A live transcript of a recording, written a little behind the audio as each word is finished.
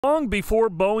Long before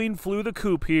Boeing flew the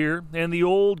coop here and the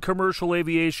old commercial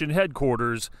aviation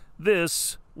headquarters,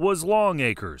 this was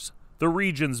Longacres, the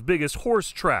region's biggest horse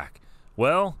track.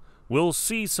 Well, we'll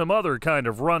see some other kind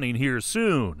of running here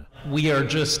soon. We are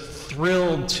just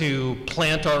thrilled to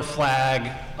plant our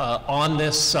flag on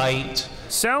this site.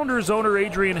 Sounders owner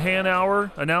Adrian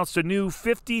Hanauer announced a new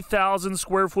 50,000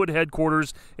 square foot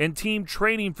headquarters and team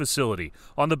training facility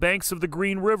on the banks of the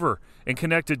Green River and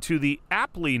connected to the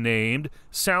aptly named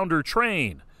Sounder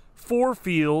Train. 4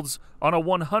 fields on a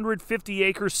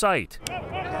 150-acre site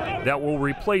that will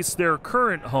replace their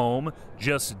current home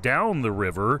just down the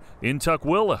river in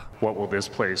Tukwila. What will this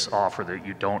place offer that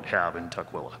you don't have in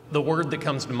Tukwila? The word that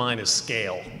comes to mind is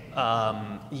scale.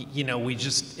 You know,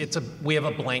 we have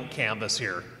a blank canvas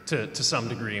here to some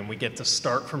degree, and we get to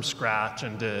start from scratch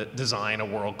and to design a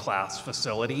world-class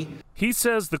facility. He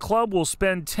says the club will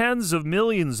spend tens of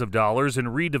millions of dollars in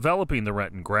redeveloping the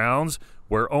Renton grounds,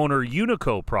 where owner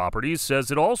Unico Properties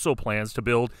says it also plans to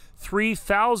build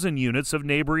 3,000 units of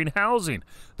neighboring housing.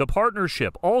 The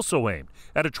partnership also aimed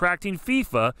at attracting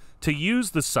FIFA to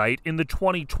use the site in the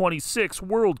 2026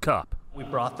 World Cup. We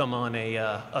brought them on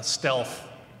a stealth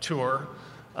tour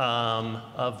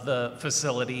of the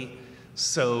facility,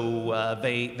 so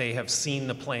they have seen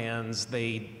the plans.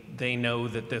 They know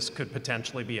that this could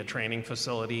potentially be a training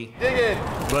facility.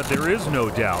 But there is no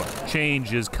doubt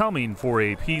change is coming for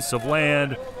a piece of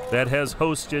land that has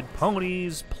hosted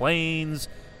ponies, planes,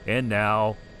 and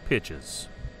now pitches.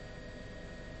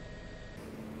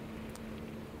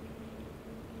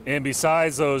 And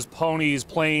besides those ponies,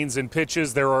 planes, and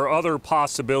pitches, there are other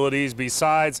possibilities.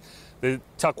 Besides the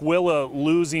Tukwila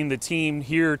losing the team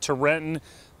here to Renton,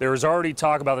 there is already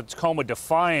talk about the Tacoma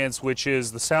Defiance, which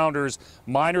is the Sounders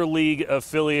minor league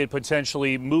affiliate,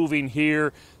 potentially moving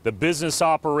here. The business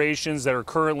operations that are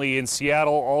currently in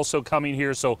Seattle also coming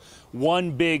here. So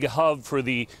one big hub for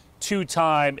the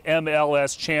two-time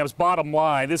MLS champs. Bottom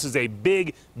line, this is a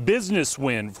big business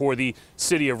win for the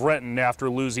city of Renton after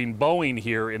losing Boeing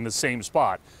here in the same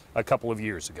spot a couple of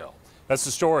years ago. That's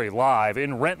the story live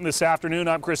in Renton this afternoon.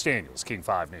 I'm Chris Daniels, King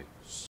 5 News.